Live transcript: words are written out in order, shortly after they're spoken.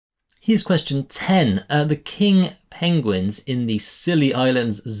Here's question 10. The king penguins in the Scilly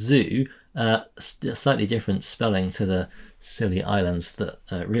Islands Zoo, slightly different spelling to the Scilly Islands that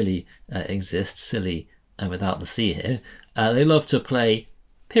really exist, Scilly without the C here. They love to play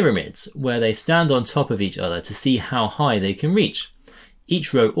pyramids, where they stand on top of each other to see how high they can reach.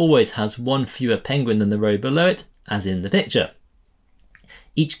 Each row always has one fewer penguin than the row below it, as in the picture.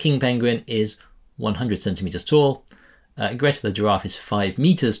 Each king penguin is 100 centimeters tall. Greta the giraffe is 5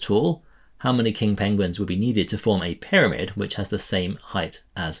 meters tall. How many king penguins would be needed to form a pyramid which has the same height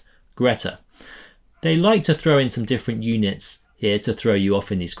as Greta? They like to throw in some different units here to throw you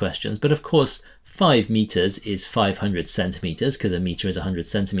off in these questions, but of course 5 meters is 500 centimeters because a meter is 100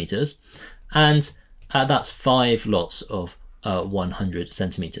 centimeters, and that's 5 lots of 100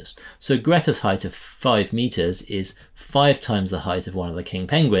 centimeters. So Greta's height of 5 meters is 5 times the height of one of the king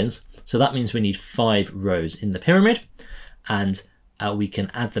penguins. So that means we need 5 rows in the pyramid, and we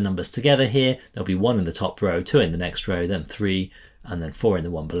can add the numbers together here. There'll be 1 in the top row, 2 in the next row, then 3, and then 4 in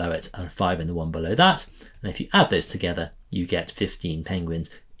the one below it, and 5 in the one below that. And if you add those together, you get 15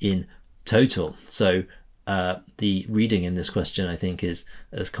 penguins in total. So the reading in this question, I think, is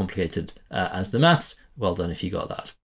as complicated as the maths. Well done if you got that.